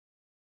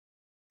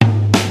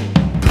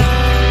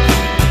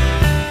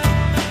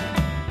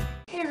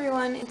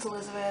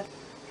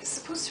It's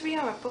supposed to be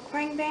on a book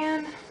buying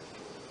ban.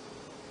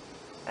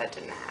 That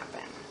didn't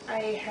happen. I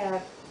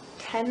have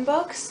 10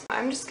 books.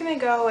 I'm just gonna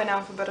go in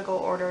alphabetical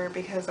order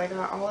because I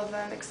got all of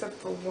them except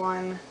for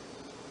one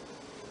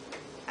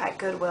at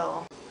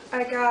Goodwill.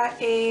 I got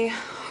a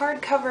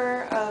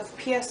hardcover of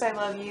P.S. I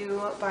Love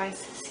You by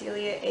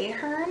Cecilia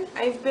Ahern.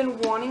 I've been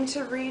wanting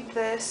to read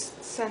this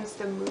since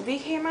the movie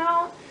came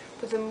out,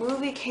 but the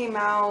movie came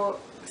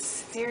out,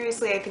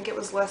 seriously, I think it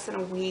was less than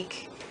a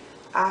week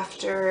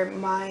after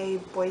my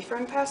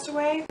boyfriend passed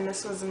away, and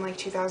this was in like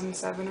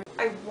 2007.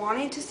 I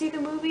wanted to see the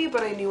movie,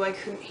 but I knew I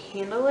couldn't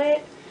handle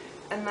it,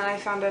 and then I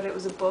found out it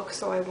was a book,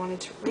 so I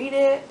wanted to read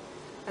it,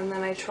 and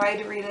then I tried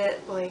to read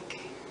it like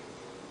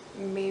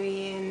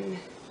maybe in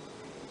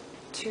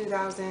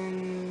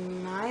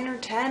 2009 or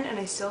 10, and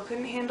I still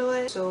couldn't handle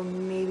it, so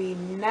maybe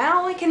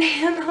now I can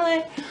handle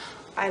it.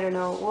 I don't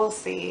know, we'll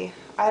see.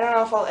 I don't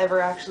know if I'll ever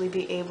actually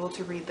be able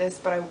to read this,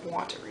 but I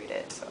want to read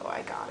it, so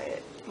I got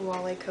it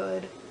while I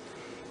could.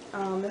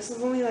 This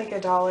is only like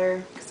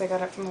 $1 because I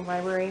got it from the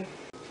library.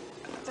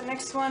 The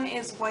next one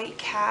is White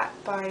Cat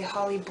by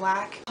Holly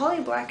Black.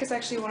 Holly Black is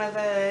actually one of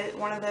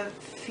the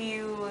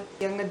few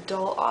young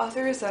adult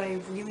authors that I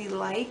really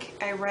like.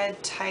 I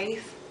read Tithe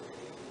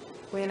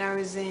when I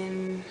was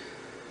in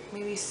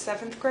maybe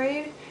 7th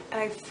grade, and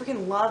I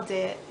freaking loved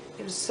it.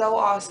 It was so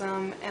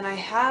awesome, and I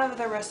have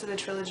the rest of the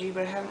trilogy,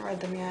 but I haven't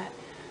read them yet.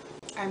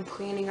 I'm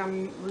planning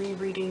on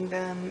rereading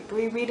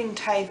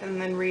Tithe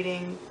and then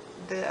reading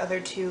the other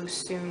two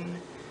soon.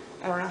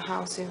 I don't know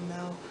how soon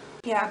though.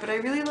 Yeah, but I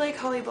really like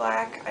Holly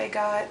Black. I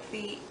got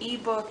the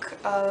ebook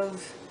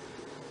of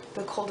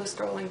The Coldest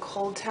Girl in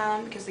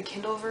Coldtown because the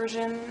Kindle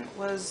version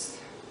was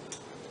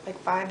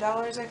like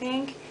 $5, I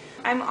think.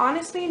 I'm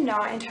honestly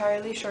not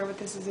entirely sure what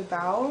this is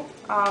about.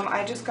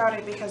 I just got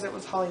it because it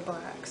was Holly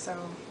Black, so.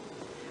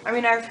 I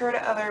mean, I've heard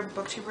other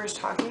booktubers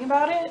talking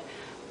about it,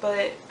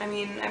 but I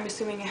mean, I'm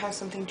assuming it has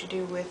something to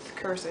do with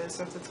curses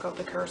since it's called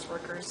the Curse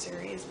Workers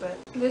series. But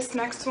this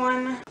next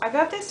one, I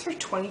got this for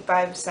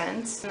 25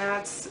 cents, and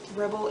that's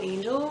Rebel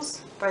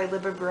Angels by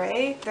Libba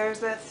Bray.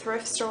 There's a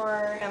thrift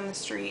store down the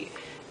street,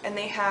 and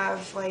they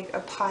have like a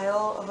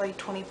pile of like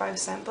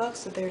 25-cent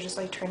books that they're just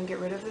like trying to get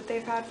rid of that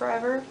they've had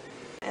forever.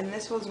 And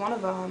this was one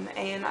of them,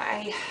 and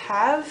I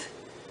have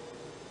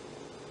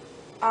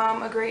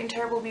A Great and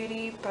Terrible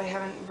Beauty, but I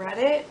haven't read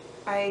it.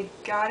 I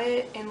got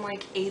it in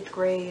like 8th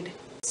grade.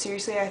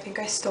 Seriously, I think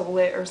I stole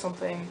it or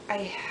something. I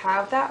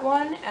have that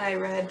one, and I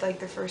read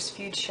like the first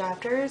few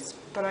chapters,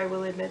 but I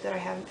will admit that I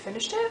haven't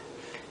finished it.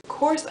 Of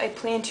course, I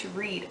plan to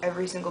read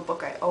every single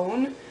book I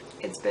own.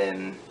 It's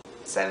been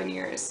 7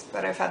 years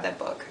that I've had that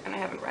book, and I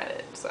haven't read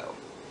it, so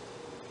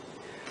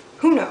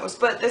who knows.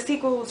 But the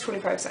sequel was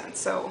 25 cents,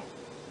 so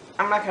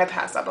I'm not gonna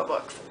pass up a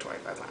book for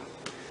 25 cents.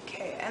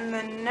 Okay, and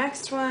the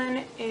next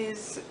one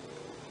is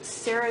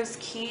Sarah's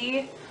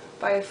Key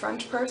by a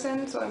French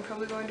person, so I'm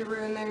probably going to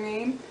ruin their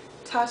name.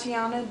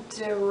 Tatiana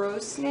de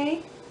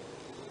Rosnay.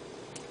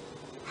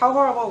 How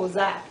horrible was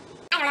that?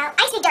 I don't know.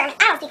 I speak German.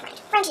 I don't speak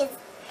French.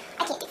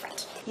 I can't do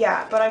French.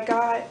 Yeah, but I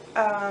got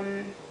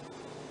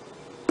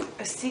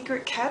A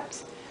Secret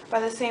Kept by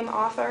the same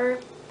author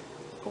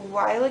a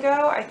while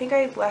ago. I think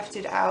I left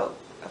it out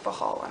of a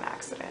haul on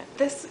accident.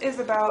 This is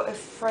about a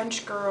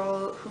French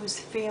girl whose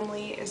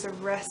family is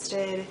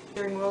arrested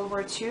during World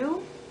War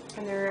II,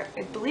 and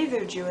I believe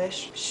they're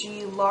Jewish.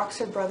 She locks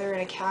her brother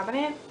in a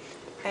cabinet,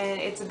 and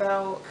it's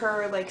about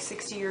her like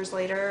 60 years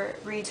later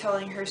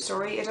retelling her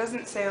story. It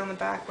doesn't say on the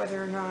back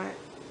whether or not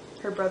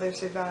her brother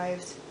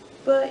survives.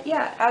 But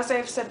yeah, as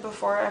I've said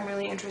before, I'm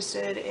really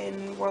interested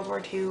in World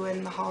War II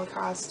and the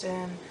Holocaust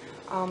and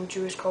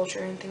Jewish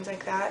culture and things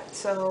like that.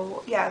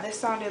 So yeah, this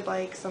sounded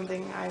like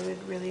something I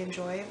would really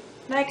enjoy.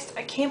 Next,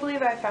 I can't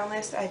believe I found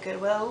this at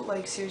Goodwill.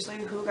 Like seriously,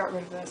 who got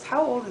rid of this?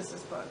 How old is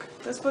this book?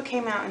 This book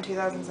came out in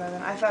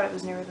 2007. I thought it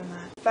was newer than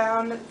that.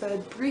 Found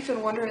The Brief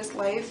and Wondrous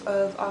Life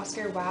of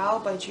Oscar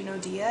Wilde by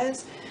Junot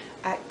Diaz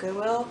at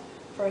Goodwill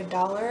for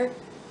 $1.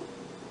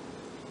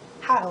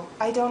 How?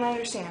 I don't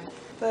understand.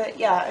 But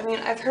yeah, I mean,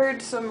 I've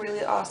heard some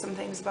really awesome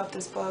things about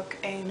this book,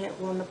 and it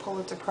won the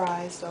Pulitzer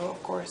Prize, so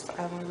of course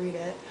I want to read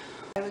it.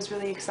 I was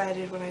really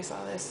excited when I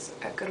saw this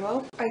at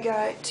Goodwill. I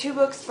got 2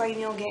 books by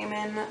Neil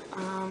Gaiman,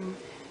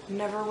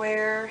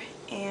 Neverwhere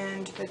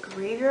and The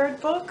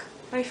Graveyard Book.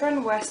 My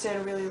friend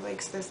Weston really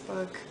likes this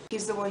book.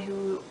 He's the one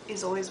who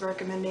is always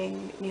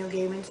recommending Neil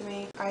Gaiman to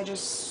me. I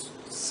just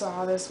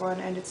saw this one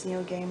and it's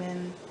Neil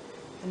Gaiman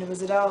and it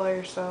was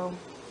 $1, so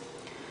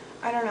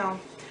I don't know.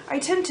 I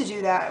tend to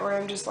do that where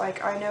I'm just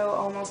like, I know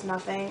almost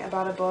nothing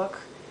about a book.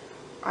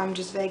 I'm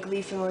just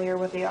vaguely familiar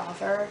with the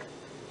author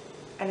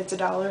and it's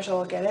 $1, so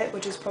I'll get it,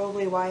 which is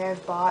probably why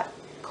I've bought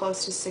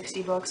close to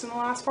 60 books in the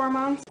last 4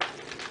 months.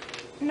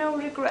 No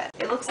regret.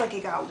 It looks like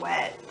it got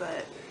wet,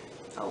 but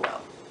oh well.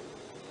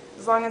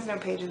 As long as no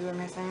pages are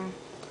missing.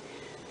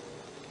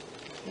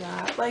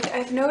 Yeah, like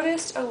I've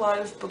noticed a lot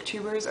of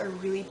booktubers are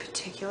really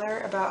particular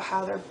about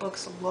how their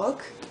books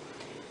look.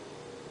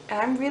 And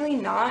I'm really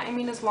not. I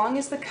mean, as long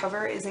as the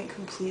cover isn't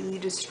completely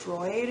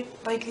destroyed.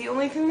 Like, the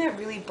only thing that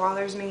really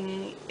bothers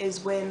me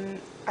is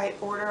when I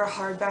order a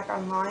hardback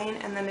online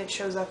and then it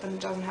shows up and it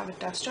doesn't have a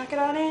dust jacket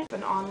on it. If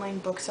an online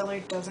bookseller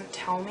doesn't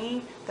tell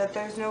me that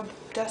there's no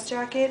dust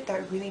jacket,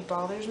 that really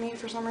bothers me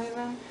for some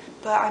reason.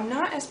 But I'm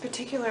not as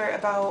particular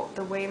about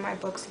the way my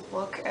books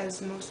look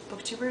as most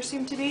booktubers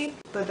seem to be.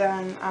 But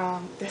then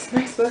this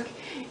next book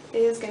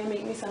is going to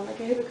make me sound like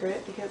a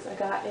hypocrite because I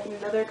got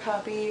another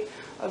copy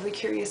of The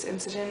Curious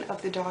Incident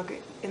of the Dog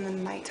in the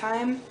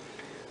Nighttime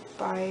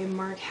by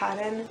Mark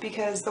Haddon,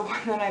 because the one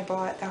that I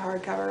bought, the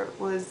hardcover,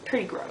 was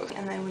pretty gross.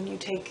 And then when you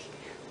take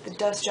the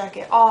dust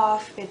jacket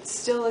off, it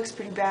still looks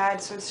pretty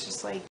bad, so it's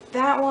just like,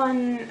 that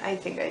one I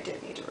think I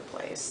did need to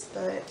replace.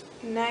 But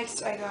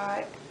next I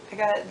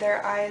got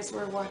Their Eyes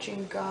Were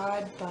Watching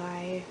God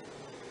by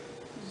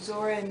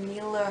Zora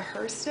Neale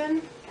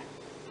Hurston.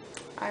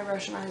 I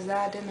Russianized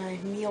that, didn't I?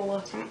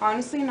 Neil. I'm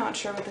honestly not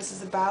sure what this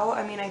is about.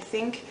 I mean, I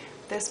think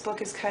this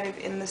book is kind of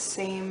in the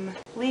same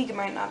league,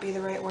 might not be the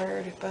right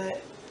word,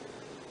 but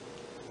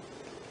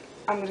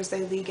I'm gonna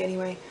say league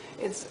anyway.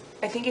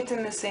 I think it's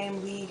in the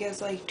same league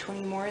as like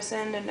Toni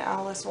Morrison and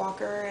Alice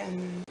Walker,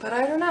 but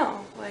I don't know,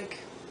 like,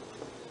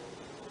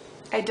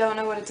 I don't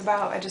know what it's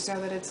about. I just know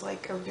that it's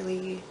like a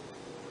really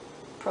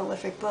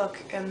prolific book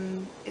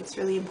and it's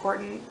really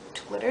important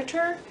to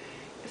literature,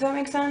 if that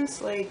makes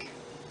sense. Like,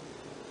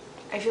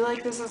 I feel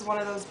like this is one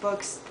of those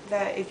books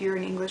that if you're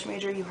an English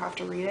major, you have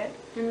to read it.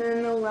 And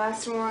then the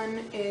last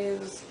one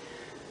is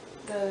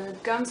The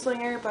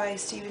Gunslinger by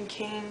Stephen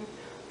King.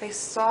 I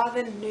saw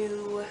the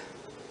new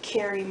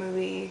Carrie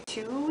movie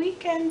 2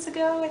 weekends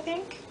ago, I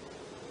think.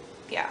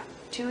 Yeah,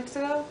 2 weeks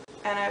ago.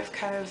 And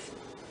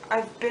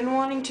I've been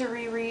wanting to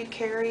reread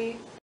Carrie.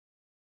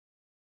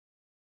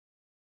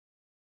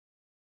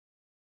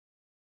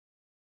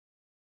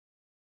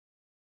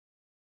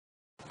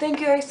 Thank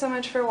you guys so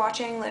much for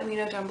watching. Let me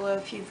know down below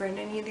if you've read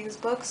any of these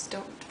books.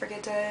 Don't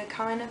forget to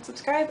comment and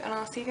subscribe, and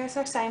I'll see you guys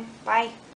next time. Bye!